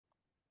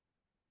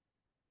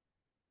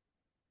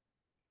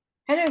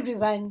Hello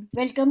everyone,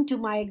 welcome to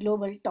my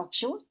global talk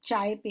show,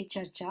 Pe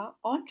Charcha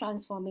on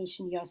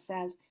Transformation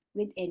Yourself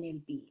with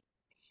NLP.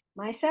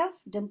 Myself,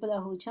 Dimple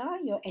Ahuja,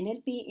 your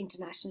NLP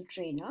international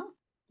trainer,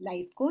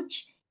 life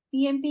coach,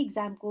 PMP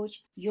exam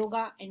coach,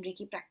 yoga and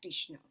Reiki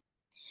practitioner.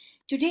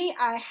 Today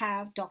I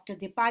have Dr.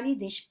 Deepali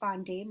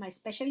Deshpande, my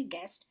special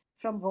guest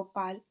from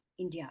Bhopal,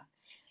 India.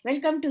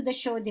 Welcome to the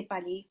show,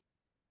 Deepali.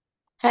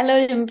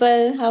 Hello,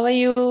 Dimple. How are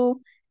you?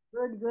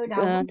 Good, good.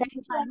 How are you,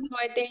 Thanks for Deepali?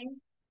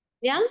 inviting.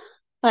 Yeah?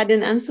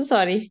 Pardon, I'm so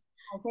sorry.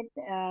 I said,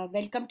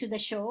 welcome to the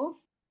show.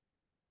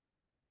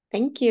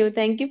 Thank you.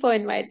 Thank you for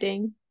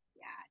inviting.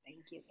 Yeah,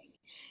 thank you. Thank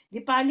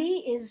you.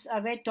 Dipali is a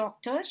vet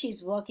doctor.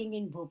 She's working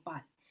in Bhopal.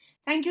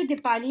 Thank you,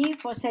 Dipali,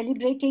 for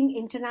celebrating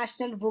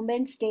International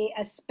Women's Day,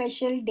 a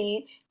special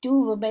day, two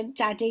women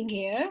chatting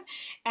here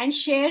and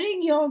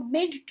sharing your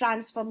mid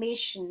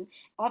transformation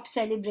of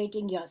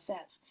celebrating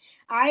yourself.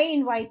 I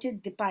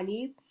invited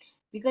Dipali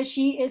because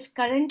she is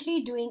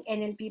currently doing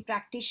NLP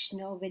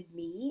practitioner with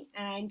me,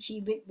 and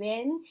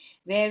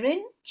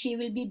wherein she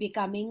will be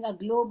becoming a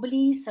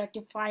globally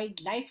certified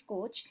life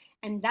coach,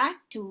 and that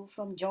too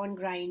from John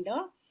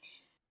Grinder,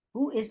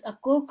 who is a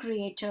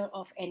co-creator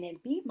of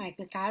NLP,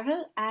 Michael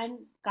Carroll and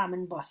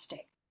Carmen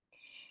Bostic.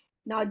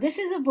 Now, this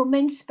is a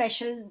women's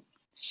special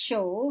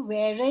show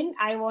wherein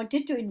I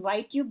wanted to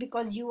invite you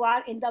because you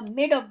are in the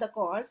mid of the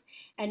course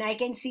and I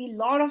can see a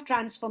lot of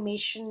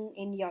transformation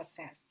in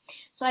yourself.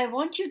 So I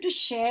want you to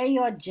share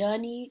your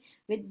journey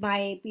with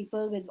my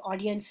people, with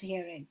audience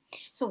herein.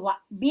 So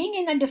being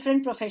in a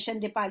different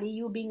profession, Dipali,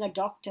 you being a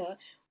doctor,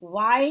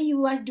 why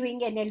you are doing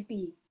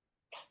NLP?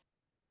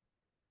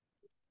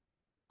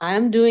 I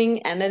am doing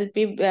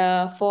NLP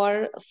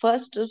for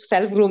first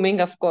self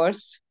grooming, of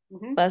course.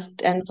 Mm-hmm.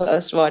 First and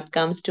first, what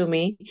comes to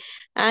me.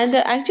 And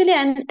actually,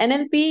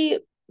 NLP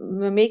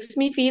makes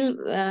me feel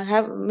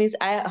have means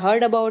I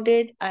heard about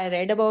it, I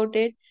read about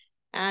it,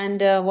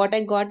 and what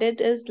I got it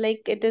is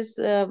like it is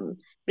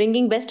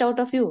bringing best out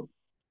of you.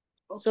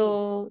 Okay.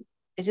 So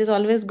it is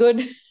always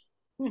good.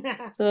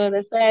 So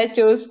that's why I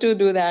chose to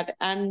do that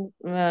and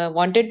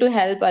wanted to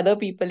help other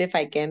people if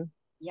I can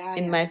Yeah,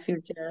 in yeah. my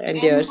future and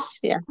And years.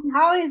 Yeah.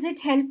 how is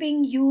it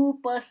helping you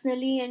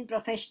personally and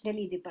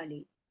professionally,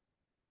 Dipali?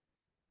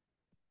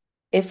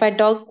 If I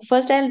talk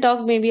first, I'll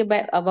talk maybe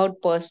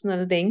about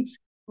personal things.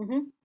 Mm-hmm.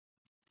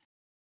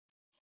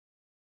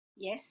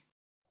 Yes.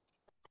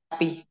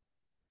 Happy.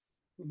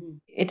 Mm-hmm.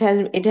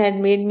 It had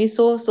made me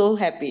so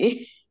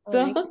happy. Oh,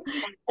 So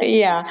really?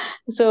 yeah.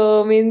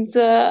 So means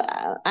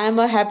I'm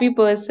a happy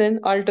person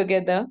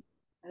altogether.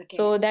 Okay.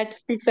 So that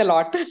speaks a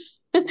lot.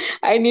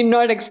 I need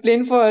not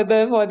explain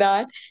further for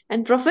that.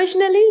 And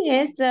professionally,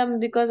 yes,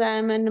 because I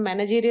am in a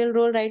managerial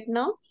role right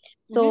now,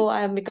 Mm-hmm. so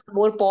I have become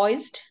more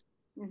poised,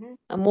 Mm-hmm.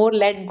 a more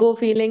let go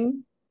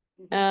feeling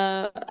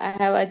Mm-hmm. I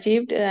have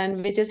achieved,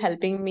 and which is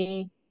helping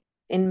me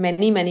in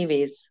many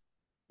ways.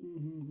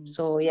 Mm-hmm.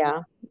 So yeah,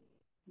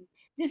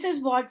 This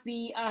is what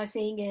we are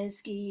saying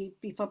is ki,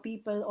 for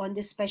people on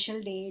this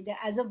special day that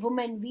as a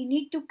woman we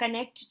need to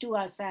connect to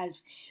ourselves,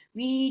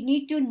 we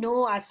need to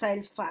know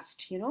ourselves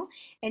first,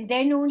 and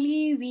then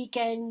only we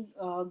can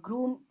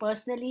groom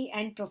personally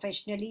and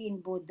professionally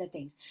in both the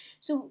things.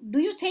 So do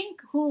you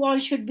think who all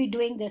should be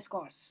doing this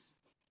course?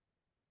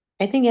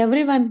 I think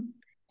everyone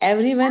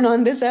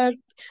on this earth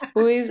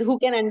who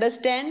can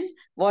understand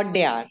what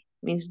they are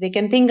means they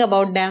can think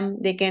about them,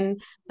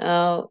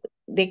 uh,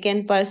 they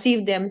can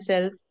perceive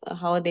themselves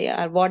how they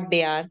are, what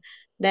they are.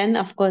 Then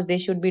of course they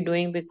should be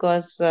doing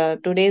because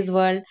today's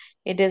world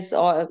it is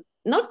all,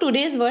 not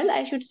today's world.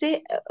 I should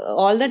say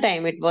all the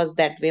time it was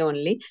that way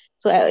only.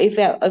 So if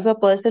a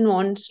person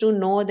wants to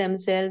know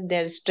themselves,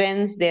 their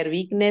strengths, their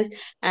weakness,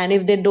 and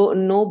if they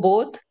don't know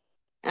both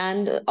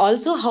and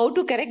also how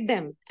to correct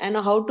them and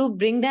how to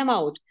bring them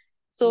out,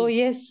 so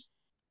yes,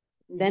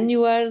 then Mm-hmm.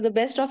 you are the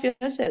best of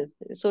yourself.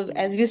 So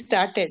as we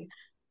started,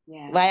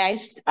 Yeah. why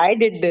I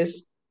did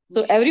this,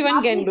 so everyone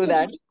आपने can do क्यों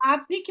that.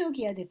 आपने क्यों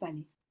किया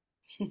दीपाली?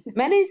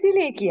 मैंने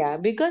इसीलिए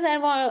किया because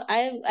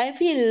I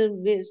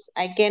feel this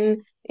I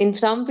can, in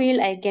some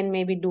field I can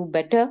maybe do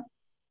better,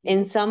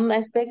 in Mhm, some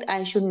aspect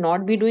I should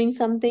not be doing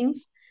some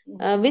things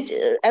mhm, which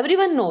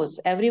everyone knows,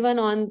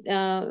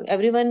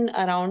 everyone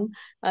around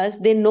us,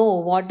 they know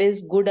what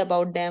is good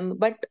about them,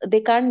 but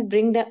they can't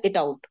bring it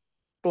out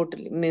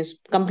totally, means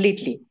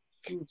completely.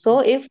 So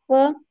mhm, if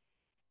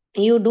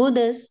you do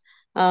this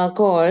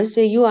course,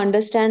 you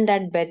understand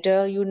that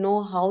better, you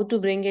know how to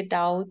bring it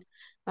out,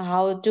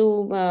 how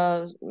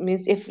to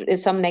means if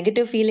some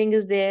negative feeling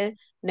is there,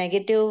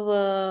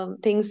 negative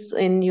things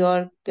in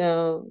your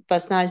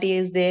personality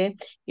is there,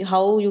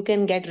 how you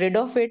can get rid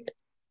of it.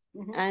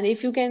 mhm. And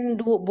if you can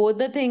do both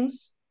the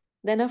things,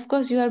 then of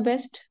course you are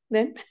best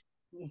then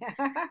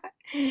Yeah.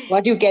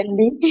 what you can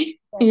be.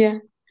 Yes, Yeah.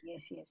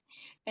 yes, yes.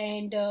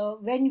 And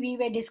when we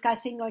were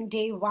discussing on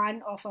day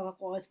one of our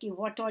course, ki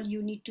what all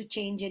you need to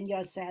change in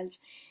yourself,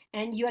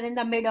 and you are in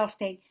the mid of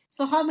thing.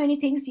 So how many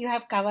things you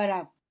have covered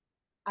up?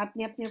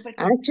 आपने अपने ऊपर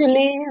किस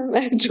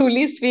Actually,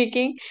 truly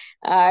speaking,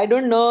 I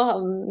don't know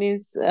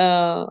means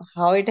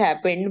how it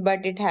happened,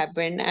 but it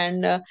happened,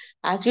 and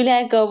actually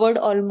I covered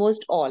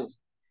almost all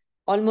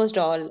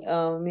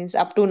means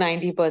up to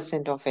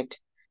 90% of it.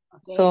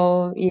 okay. So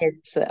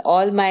yes,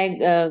 all my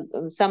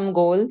some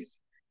goals,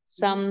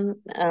 Mhm.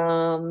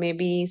 some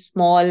maybe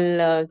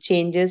small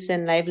changes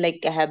in life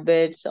like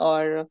habits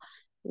or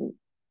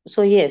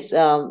so yes,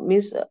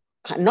 means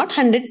not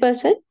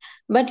 100%,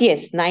 but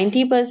yes,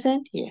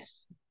 90%, yes.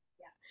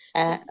 Yeah.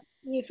 So Uh,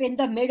 if in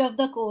the mid of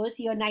the course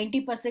your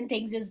 90%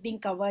 things is being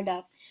covered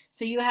up,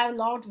 so you have a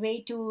lot way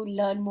to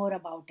learn more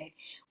about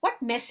it.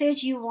 What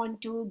message you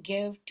want to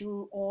give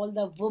to all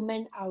the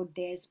women out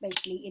there,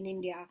 especially in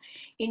India,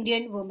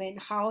 Indian women,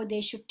 how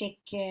they should take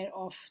care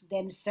of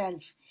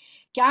themselves?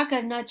 क्या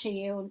करना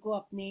चाहिए उनको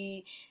अपने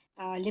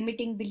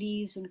limiting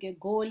beliefs, उनके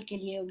गोल के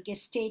लिए, उनके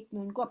state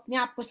में उनको अपने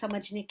आप को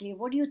समझने के लिए,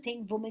 what do you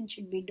think women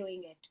should be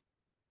doing it?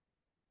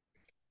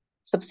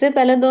 सबसे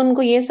पहले तो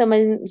उनको ये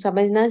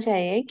समझना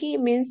चाहिए कि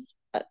means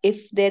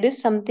if there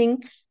is something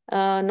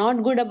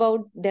not good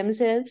about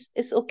themselves,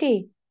 it's okay.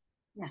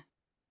 या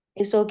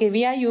It's okay.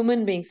 We are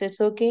human beings.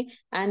 It's okay.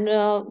 And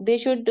they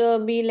should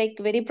be like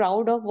very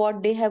proud of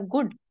what they have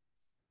good.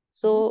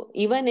 So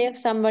even if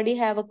somebody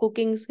have a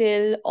cooking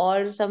skill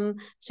or some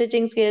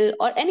stitching skill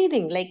or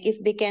anything, like if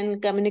they can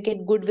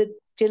communicate good with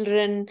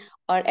children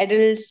or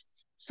adults,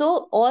 so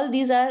all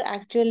these are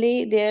actually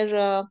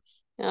their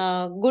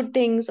good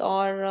things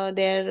or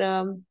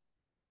their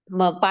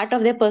part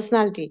of their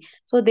personality.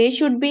 So they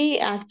should be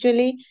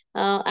actually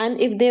and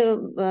if they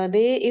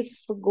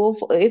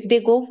if they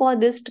go for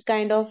this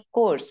kind of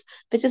course,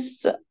 which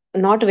is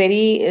not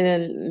very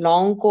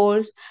long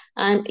course,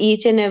 and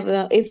each and every,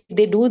 if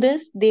they do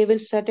this, they will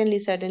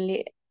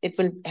certainly it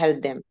will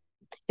help them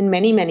in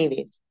many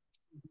ways,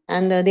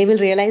 and they will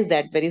realize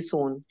that very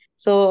soon.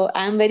 So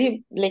I'm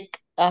very like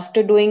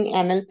after doing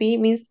NLP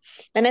means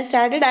when I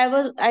started,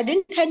 I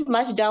didn't had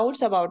much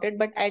doubts about it,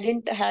 but I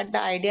didn't had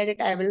the idea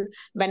that I will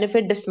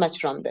benefit this much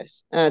from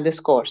this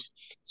course.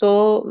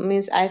 So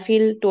means I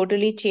feel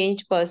totally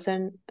changed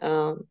person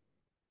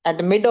at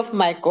the mid of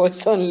my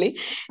course only,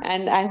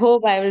 and I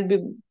hope I will be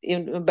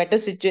in a better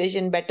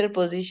situation, better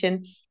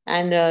position,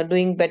 and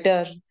doing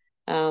better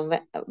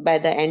by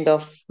the end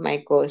of my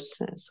course.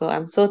 So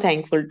I'm so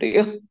thankful to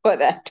you for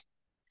that.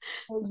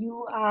 So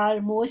you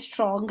are more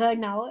stronger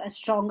now, a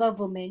stronger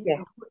woman Yes,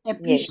 who yes, of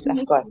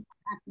appreciates course. what's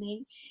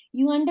happening.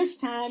 You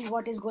understand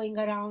what is going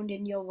around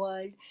in your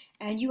world,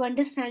 and you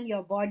understand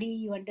your body,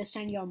 you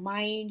understand your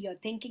mind, your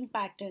thinking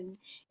pattern,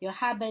 your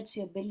habits,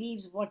 your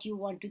beliefs, what you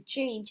want to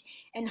change,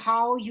 and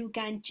how you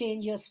can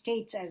change your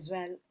states as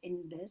well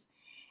in this.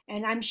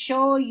 And I'm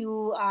sure you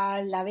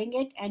are loving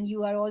it, and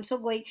you are also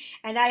going.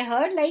 And I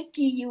heard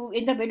like you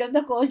in the middle of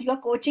the course, you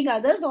are coaching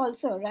others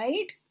also,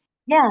 right?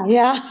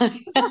 Yeah.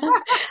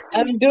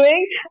 I'm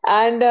doing,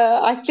 and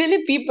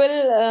actually, people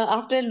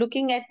after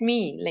looking at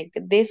me, like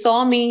they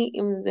saw me,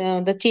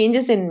 the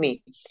changes in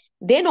me,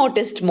 they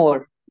noticed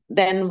more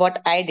than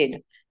what I did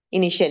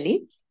initially,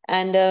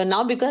 and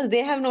now because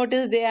they have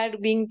noticed, they are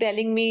being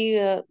telling me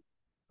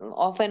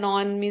off and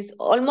on. Means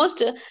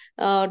almost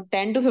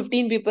 10 to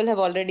 15 people have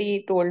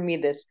already told me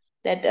this,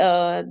 that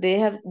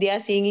they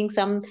are seeing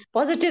some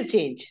positive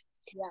change.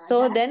 Yeah, So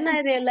that's then I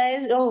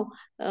realized, oh,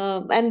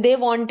 and they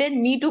wanted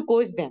me to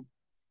coach them.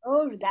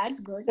 oh,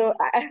 that's good. So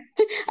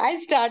I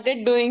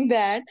started doing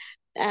that,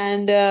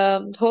 and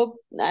hope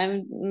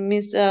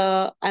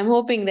I'm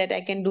hoping that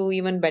I can do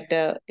even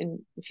better in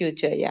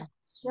future. Yeah.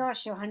 Sure,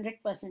 sure,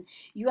 100%.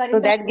 You are So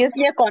in the that gives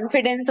me a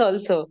confidence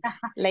also,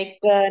 like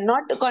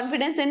not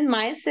confidence in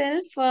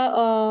myself,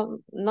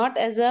 not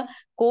as a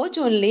coach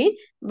only,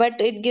 but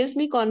it gives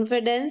me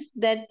confidence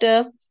that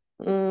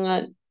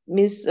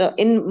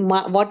in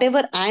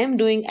whatever I am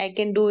doing, I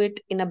can do it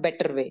in a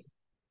better way.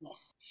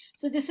 yes.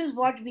 So this is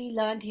what we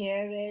learned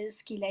here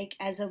is ki like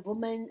as a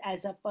woman,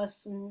 as a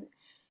person,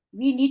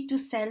 we need to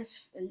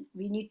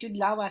we need to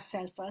love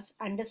ourselves first,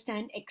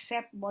 understand,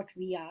 accept what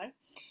we are,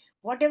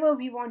 whatever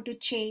we want to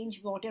change,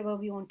 whatever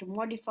we want to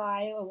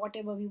modify, or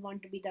whatever we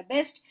want to be the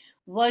best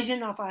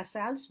version of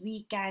ourselves,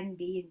 we can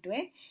be into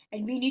it.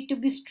 And we need to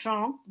be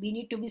strong. We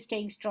need to be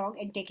staying strong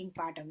and taking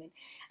part of it.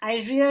 I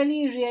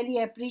really, really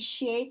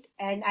appreciate,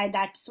 and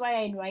that's why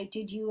I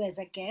invited you as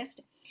a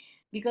guest,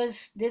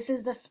 because this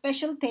is the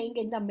special thing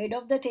in the mid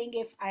of the thing.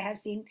 If I have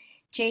seen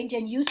change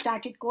and you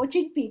started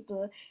coaching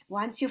people,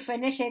 once you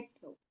finish it,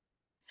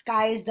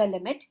 sky is the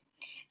limit.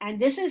 And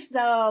this is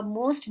the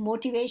most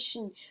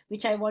motivation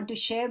which I want to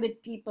share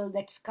with people,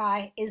 that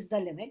sky is the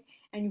limit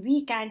and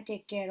we can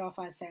take care of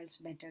ourselves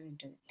better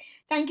into it.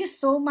 Thank you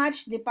so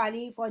much,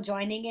 Dipali, for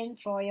joining in,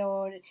 for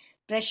your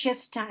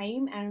precious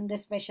time and the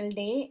special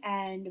day.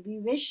 And we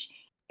wish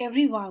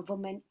everyone,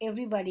 woman,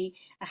 everybody,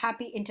 a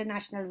happy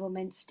International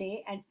Women's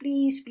Day. And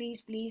please,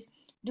 please, please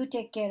do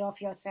take care of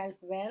yourself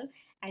well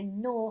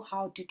and know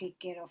how to take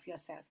care of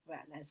yourself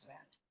well as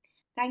well.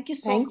 Thank you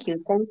so Thank much.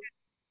 you.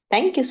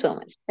 Thank you so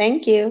much.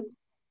 Thank you.